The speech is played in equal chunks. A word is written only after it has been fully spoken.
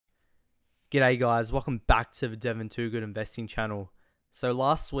G'day guys, welcome back to the Devon Too Good Investing channel. So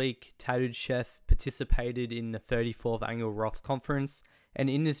last week, Tattooed Chef participated in the 34th Annual Roth Conference, and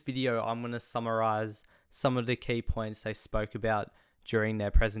in this video I'm going to summarize some of the key points they spoke about during their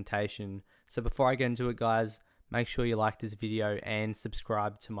presentation. So before I get into it guys, make sure you like this video and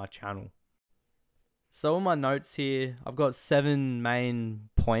subscribe to my channel. So in my notes here, I've got 7 main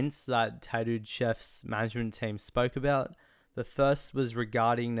points that Tattooed Chef's management team spoke about. The first was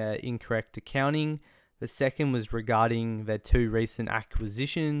regarding their incorrect accounting. The second was regarding their 2 recent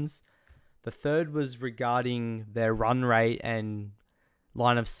acquisitions. The third was regarding their run rate and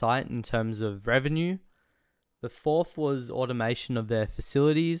line of sight in terms of revenue. The fourth was automation of their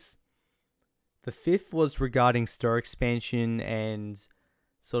facilities. The fifth was regarding store expansion and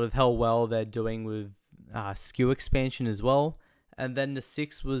sort of how well they're doing with SKU expansion as well. And then the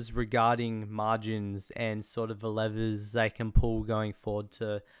sixth was regarding margins and sort of the levers they can pull going forward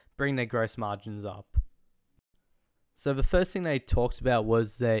to bring their gross margins up. So the first thing they talked about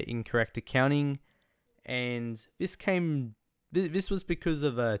was their incorrect accounting, and this was because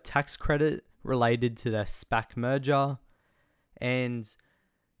of a tax credit related to their SPAC merger. And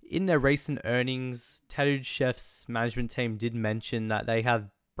in their recent earnings, Tattooed Chef's management team did mention that they have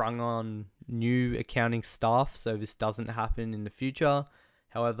brung on new accounting staff, so this doesn't happen in the future.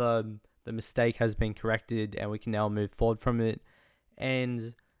 However, the mistake has been corrected and we can now move forward from it.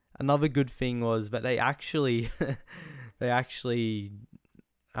 And another good thing was that they actually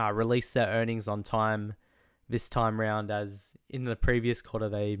released their earnings on time this time round, as in the previous quarter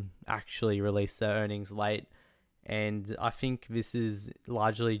they actually released their earnings late. And I think this is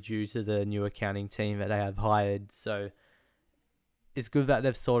largely due to the new accounting team that they have hired. So it's good that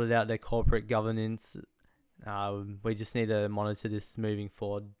they've sorted out their corporate governance. We just need to monitor this moving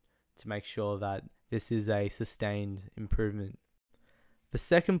forward to make sure that this is a sustained improvement. The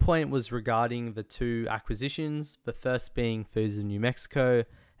second point was regarding the 2 acquisitions, the first being Foods of New Mexico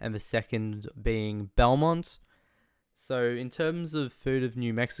and the second being Belmont. So in terms of Food of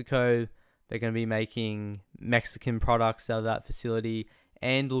New Mexico, they're going to be making Mexican products out of that facility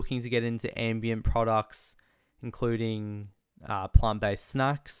and looking to get into ambient products, including plant-based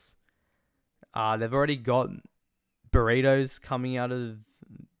snacks. They've already got burritos coming out of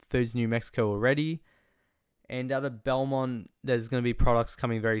Foods New Mexico already. And out of Belmont, there's going to be products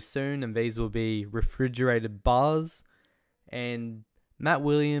coming very soon, and these will be refrigerated bars. And Matt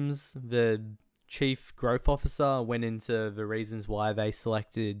Williams, the Chief Growth Officer, went into the reasons why they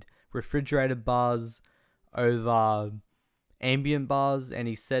selected refrigerated bars over ambient bars, and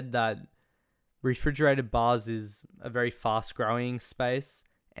he said that refrigerated bars is a very fast growing space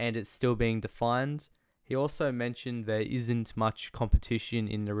and it's still being defined. He also mentioned there isn't much competition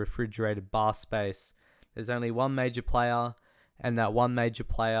in the refrigerated bar space. There's only one major player, and that one major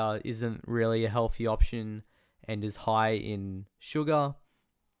player isn't really a healthy option and is high in sugar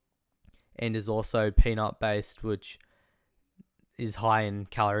and is also peanut based, which is high in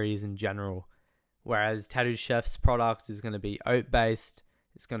calories in general. Whereas Tattooed Chef's product is going to be oat based,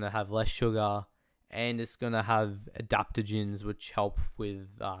 it's going to have less sugar, and it's going to have adaptogens which help with,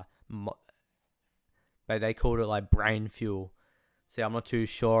 they called it like brain fuel. See, I'm not too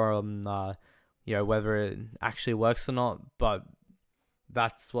sure on, whether it actually works or not, but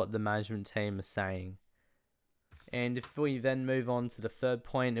that's what the management team is saying. And if we then move on to the third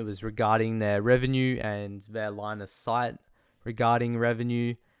point, it was regarding their revenue and their line of sight regarding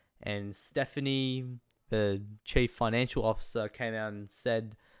revenue. And Stephanie, the Chief Financial Officer, came out and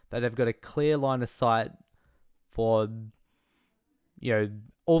said that they've got a clear line of sight for,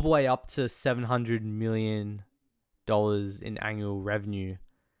 all the way up to $700 million in annual revenue.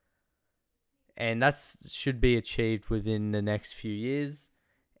 And that should be achieved within the next few years.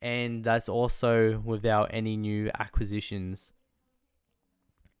 And that's also without any new acquisitions.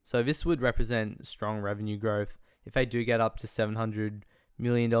 So this would represent strong revenue growth. If they do get up to $700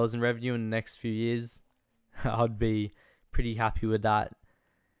 million in revenue in the next few years, I'd be pretty happy with that.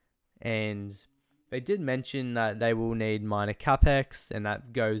 And they did mention that they will need minor capex, and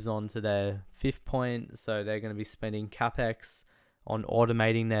that goes on to their 5th point. So they're going to be spending capex on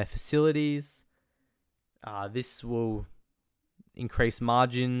automating their facilities. This will increase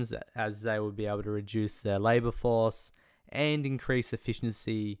margins as they will be able to reduce their labor force and increase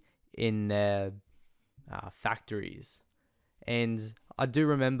efficiency in their factories. And I do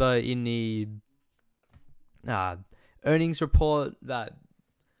remember in the earnings report that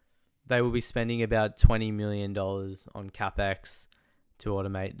they will be spending about $20 million on capex to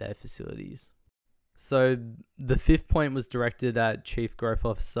automate their facilities. So the 5th point was directed at Chief Growth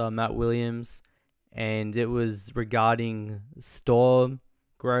Officer Matt Williams, and it was regarding store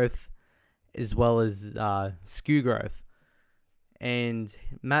growth as well as SKU growth. And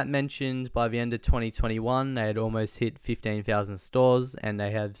Matt mentioned by the end of 2021, they had almost hit 15,000 stores, and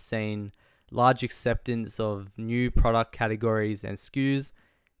they have seen large acceptance of new product categories and SKUs.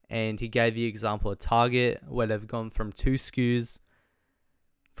 And he gave the example of Target, where they've gone from 2 SKUs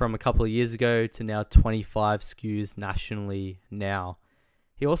from a couple of years ago to now 25 SKUs nationally now.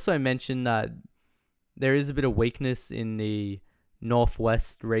 He also mentioned that there is a bit of weakness in the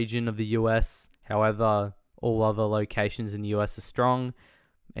Northwest region of the US. However, all other locations in the US are strong.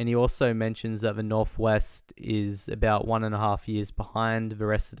 And he also mentions that the Northwest is about 1.5 years behind the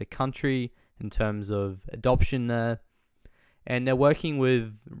rest of the country in terms of adoption there. And they're working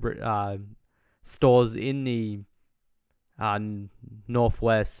with stores in the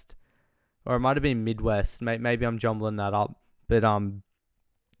Northwest, or it might have been Midwest. Maybe I'm jumbling that up. But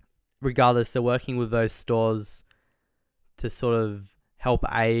regardless, they're working with those stores to sort of help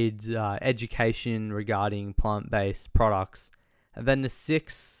aid education regarding plant-based products. And then the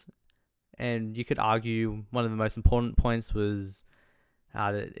 6th, and you could argue one of the most important points was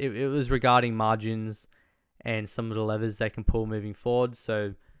it was regarding margins and some of the levers they can pull moving forward.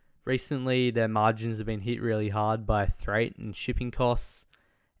 So recently their margins have been hit really hard by freight and shipping costs,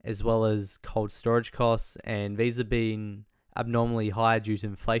 as well as cold storage costs, and these have been abnormally high due to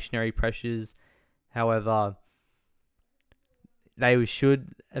inflationary pressures. However, they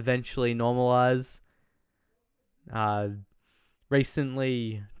should eventually normalize.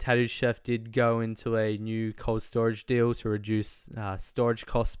 Recently, Tattooed Chef did go into a new cold storage deal to reduce storage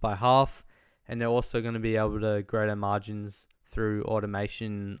costs by half, and they're also going to be able to grow their margins through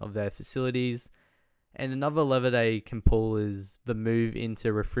automation of their facilities. And another lever they can pull is the move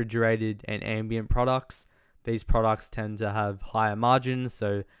into refrigerated and ambient products. These products tend to have higher margins,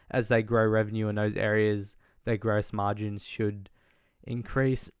 so as they grow revenue in those areas, their gross margins should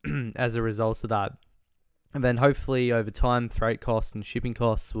increase as a result of that. And then hopefully over time, freight costs and shipping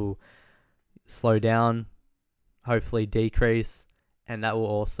costs will slow down, hopefully decrease, and that will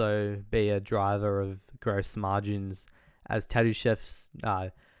also be a driver of gross margins, as Tattoo Chefs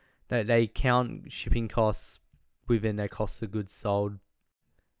they count shipping costs within their cost of goods sold.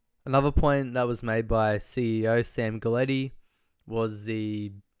 Another point that was made by CEO Sam Galletti was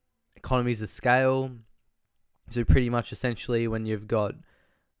the economies of scale. So pretty much essentially when you've got,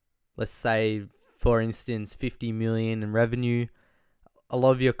 let's say, for instance, 50 million in revenue, a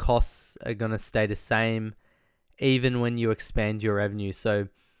lot of your costs are going to stay the same even when you expand your revenue. So,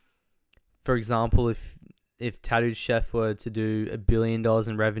 for example, if Tattooed Chef were to do $1 billion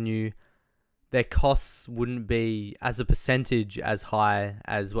in revenue, their costs wouldn't be as a percentage as high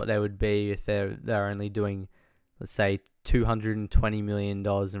as what they would be if they're only doing, let's say, $220 million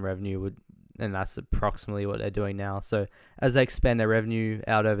in revenue, and that's approximately what they're doing now. So as they expand their revenue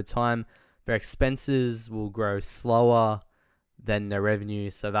out over time, their expenses will grow slower than their revenue,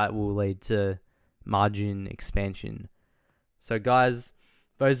 so that will lead to margin expansion. So guys,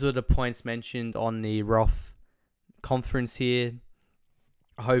 those were the points mentioned on the Roth conference here.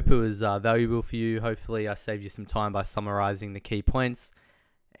 I hope it was valuable for you. Hopefully I saved you some time by summarizing the key points.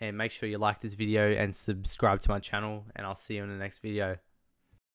 And make sure you like this video and subscribe to my channel, and I'll see you in the next video.